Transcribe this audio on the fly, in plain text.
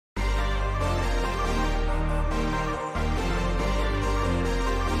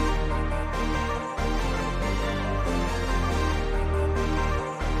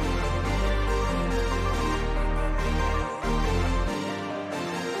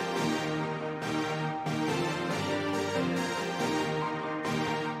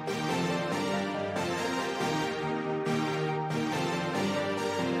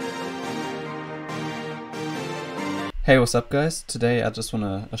Hey, what's up guys? Today I just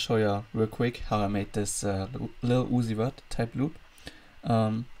wanna show you real quick how I made this Lil Uzi Vert type loop.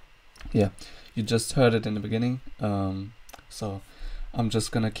 Um, yeah, you just heard it in the beginning, so I'm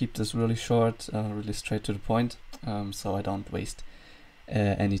just gonna keep this really short, really straight to the point, so I don't waste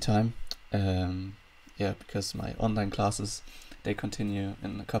any time. Yeah, because my online classes, they continue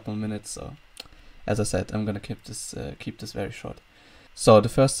in a couple of minutes, so as I said, I'm gonna keep this very short. So the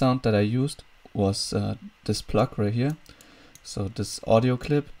first sound that I used was this plug right here. So this audio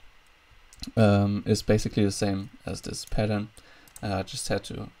clip is basically the same as this pattern. I just had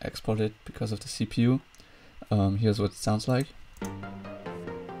to export it because of the CPU. Here's what it sounds like.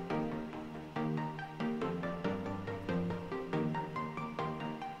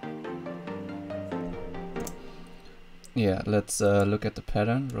 Yeah, let's look at the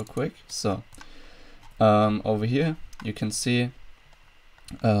pattern real quick. So over here you can see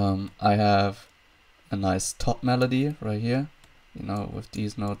I have a nice top melody right here, you know, with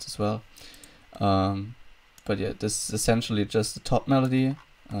these notes as well. But yeah, this is essentially just the top melody,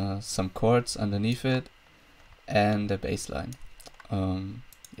 some chords underneath it, and the bass line.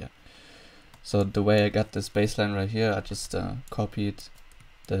 Yeah. So the way I got this bass line right here, I just copied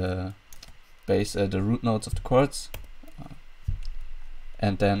the the root notes of the chords,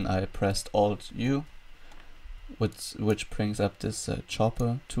 and then I pressed Alt U, which brings up this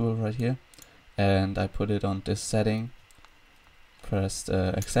chopper tool right here, and I put it on this setting, pressed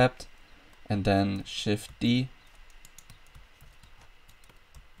accept, and then Shift D.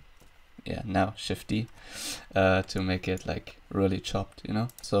 Yeah, now Shift D to make it like really chopped, you know.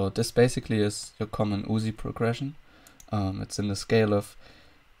 So this basically is your common Uzi progression. It's in the scale of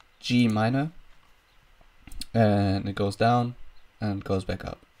G minor, and it goes down and goes back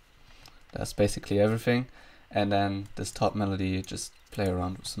up. That's basically everything. And then this top melody, just play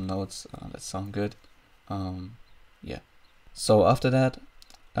around with some notes that sound good. Yeah. So after that,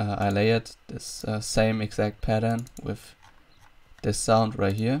 I layered this same exact pattern with this sound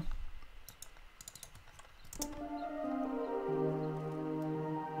right here.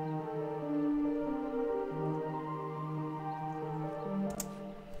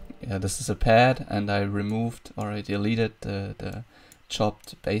 Yeah, this is a pad, and I removed or I deleted the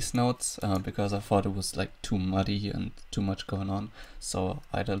chopped bass notes because I thought it was like too muddy and too much going on, so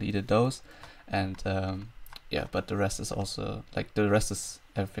I deleted those. And yeah, but the rest is also like the rest is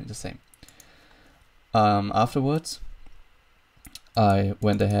everything the same. Afterwards, I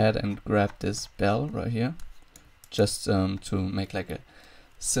went ahead and grabbed this bell right here, just to make like a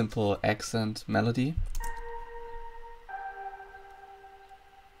simple accent melody.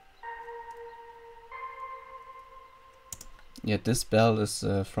 Yeah, this bell is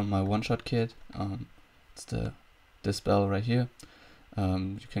from my one-shot kit. It's this bell right here.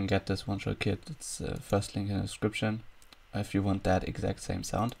 You can get this one-shot kit. It's first link in the description if you want that exact same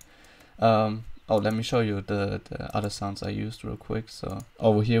sound. Oh, let me show you the other sounds I used real quick. So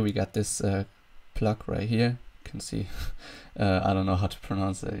over here we got this plug right here. You can see. I don't know how to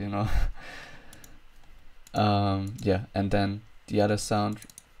pronounce it, you know. Yeah, and then the other sound,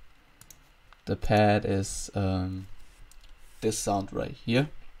 the pad is this sound right here.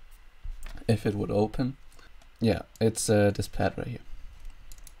 If it would open, yeah, it's this pad right here.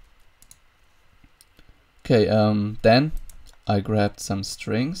 Okay, then I grabbed some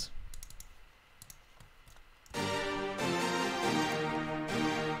strings.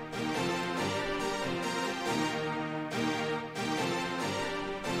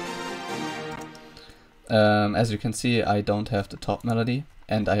 As you can see, I don't have the top melody,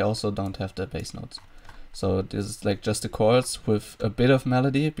 and I also don't have the bass notes. So this is like just the chords with a bit of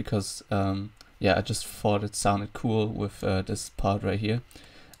melody, because yeah, I just thought it sounded cool with this part right here.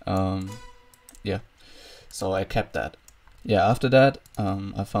 Yeah, so I kept that. Yeah, after that,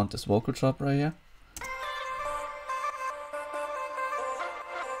 I found this vocal drop right here.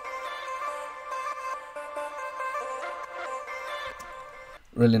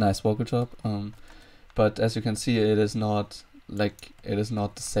 Really nice vocal drop. But as you can see, it is not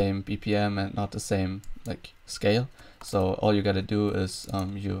the same BPM and not the same like scale. So all you gotta do is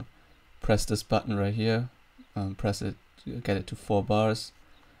you press this button right here, press it, get it to 4 bars,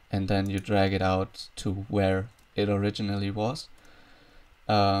 and then you drag it out to where it originally was.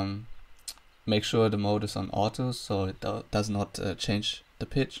 Make sure the mode is on auto so it does not change the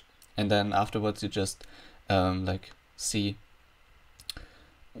pitch, and then afterwards you just like see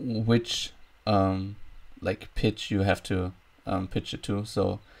which like pitch you have to pitch it to.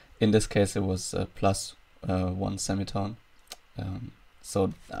 So in this case it was plus 1 semitone,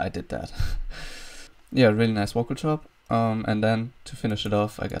 so I did that. Yeah, really nice vocal drop. And then to finish it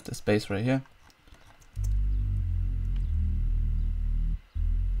off, I got this bass right here.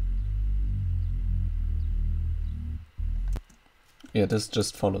 yeah, this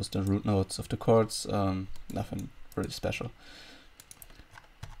just follows the root notes of the chords, nothing really special.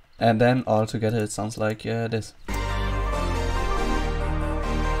 And then all together it sounds like this.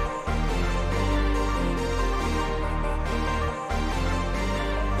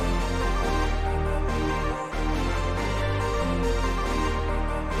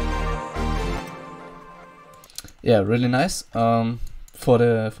 Yeah, really nice. For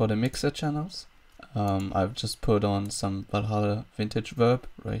the mixer channels, I've just put on some Valhalla vintage verb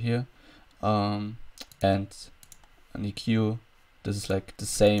right here, and an EQ. This is like the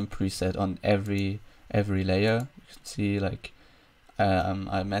same preset on every layer. You can see like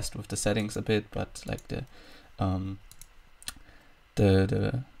I messed with the settings a bit, but like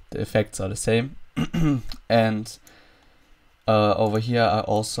the effects are the same. And over here I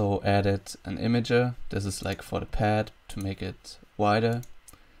also added an imager. This is like for the pad to make it wider.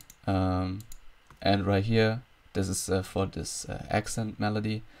 And right here, this is for this accent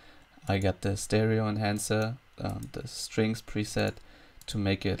melody. I got the stereo enhancer, the strings preset to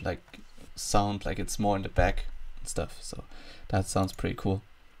make it like sound like it's more in the back and stuff. So that sounds pretty cool.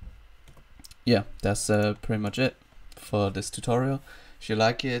 Yeah, that's pretty much it for this tutorial. If you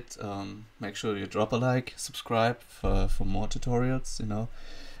like it, make sure you drop a like, subscribe for more tutorials, you know.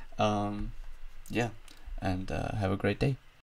 Yeah, and have a great day.